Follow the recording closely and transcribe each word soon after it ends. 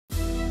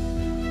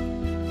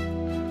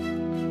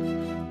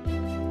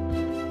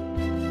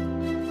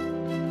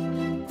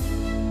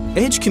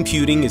Edge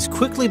computing is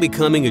quickly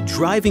becoming a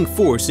driving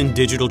force in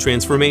digital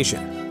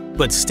transformation.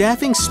 But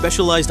staffing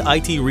specialized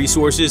IT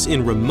resources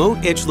in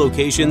remote edge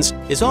locations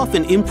is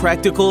often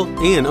impractical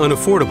and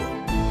unaffordable,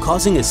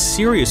 causing a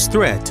serious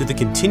threat to the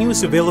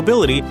continuous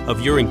availability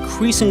of your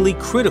increasingly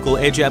critical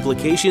edge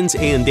applications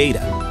and data.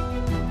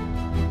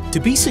 To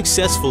be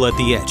successful at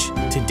the edge,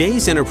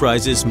 today's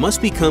enterprises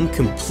must become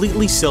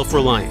completely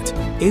self-reliant,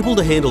 able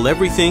to handle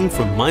everything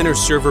from minor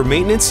server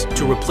maintenance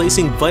to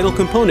replacing vital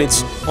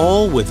components,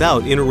 all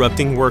without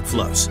interrupting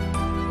workflows.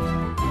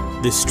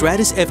 The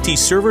Stratus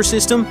ftServer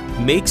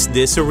system makes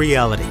this a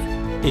reality,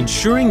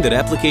 ensuring that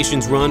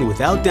applications run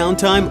without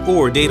downtime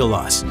or data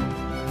loss.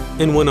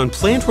 And when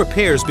unplanned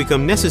repairs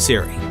become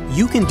necessary,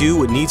 you can do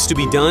what needs to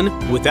be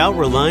done without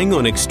relying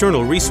on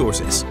external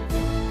resources.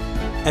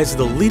 As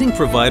the leading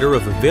provider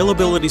of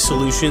availability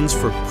solutions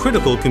for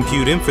critical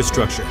compute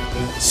infrastructure,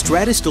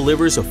 Stratus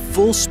delivers a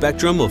full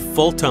spectrum of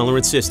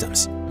fault-tolerant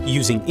systems,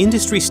 using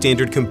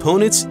industry-standard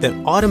components that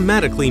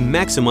automatically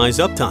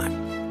maximize uptime.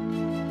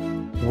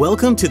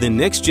 Welcome to the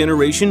next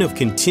generation of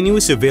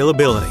continuous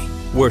availability,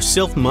 where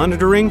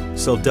self-monitoring,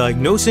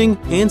 self-diagnosing,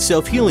 and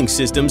self-healing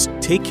systems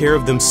take care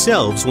of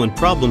themselves when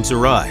problems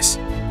arise.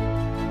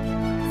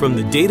 From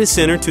the data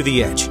center to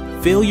the edge,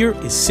 failure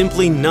is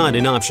simply not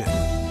an option.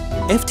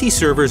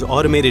 ftServer's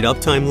automated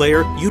uptime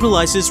layer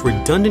utilizes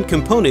redundant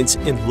components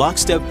and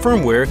lockstep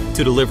firmware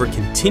to deliver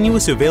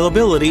continuous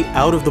availability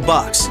out of the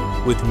box,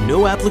 with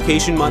no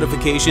application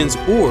modifications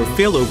or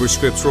failover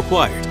scripts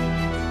required.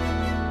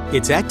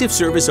 Its active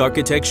service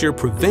architecture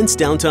prevents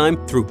downtime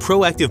through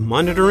proactive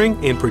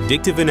monitoring and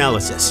predictive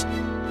analysis.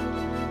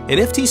 And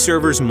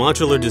ftServer's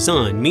modular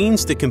design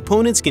means the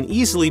components can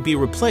easily be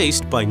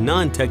replaced by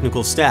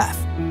non-technical staff.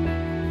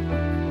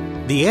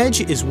 The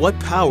edge is what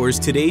powers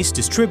today's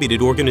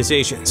distributed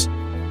organizations.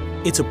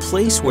 It's a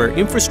place where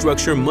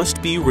infrastructure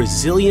must be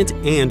resilient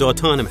and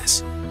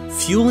autonomous,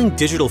 fueling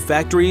digital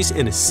factories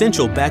and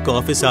essential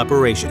back-office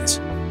operations.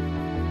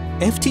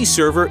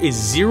 ftServer is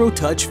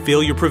zero-touch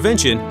failure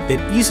prevention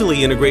that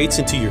easily integrates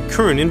into your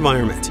current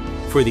environment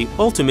for the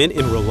ultimate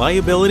in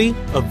reliability,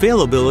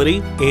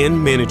 availability, and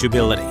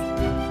manageability.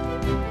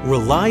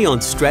 Rely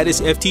on Stratus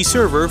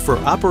ftServer for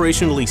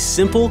operationally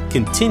simple,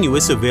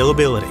 continuous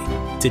availability,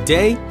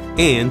 today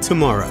and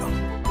tomorrow.